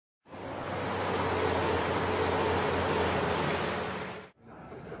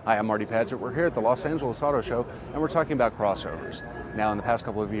Hi, I'm Marty Padgett. We're here at the Los Angeles Auto Show and we're talking about crossovers. Now, in the past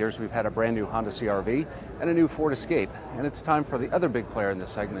couple of years, we've had a brand new Honda CR-V and a new Ford Escape, and it's time for the other big player in this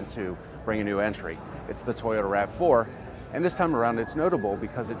segment to bring a new entry. It's the Toyota RAV4, and this time around it's notable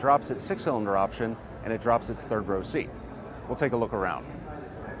because it drops its 6-cylinder option and it drops its third row seat. We'll take a look around.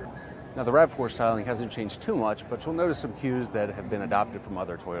 Now, the RAV4 styling hasn't changed too much, but you'll notice some cues that have been adopted from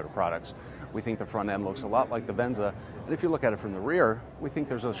other Toyota products. We think the front end looks a lot like the Venza, and if you look at it from the rear, we think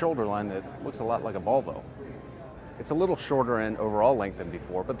there's a shoulder line that looks a lot like a Volvo. It's a little shorter in overall length than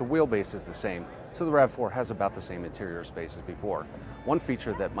before, but the wheelbase is the same, so the RAV4 has about the same interior space as before. One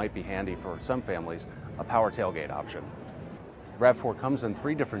feature that might be handy for some families, a power tailgate option. RAV4 comes in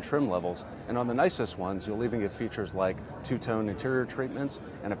 3 different trim levels, and on the nicest ones, you'll even get features like two-tone interior treatments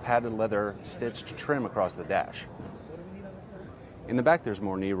and a padded leather stitched trim across the dash. In the back, there's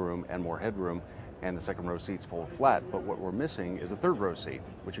more knee room and more headroom, and the second row seats fold flat, but what we're missing is a third row seat,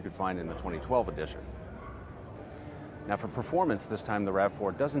 which you could find in the 2012 edition. Now, for performance, this time the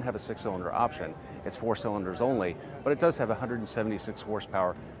RAV4 doesn't have a 6-cylinder option. It's 4 cylinders only, but it does have 176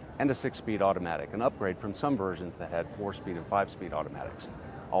 horsepower and a 6-speed automatic, an upgrade from some versions that had 4-speed and 5-speed automatics.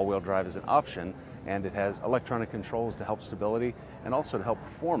 All-wheel drive is an option, and it has electronic controls to help stability and also to help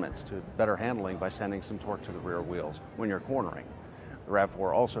performance, to better handling by sending some torque to the rear wheels when you're cornering. The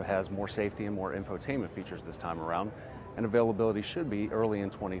RAV4 also has more safety and more infotainment features this time around, and availability should be early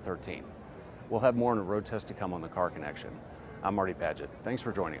in 2013. We'll have more on a road test to come on the Car Connection. I'm Marty Padgett. Thanks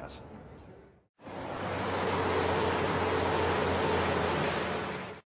for joining us.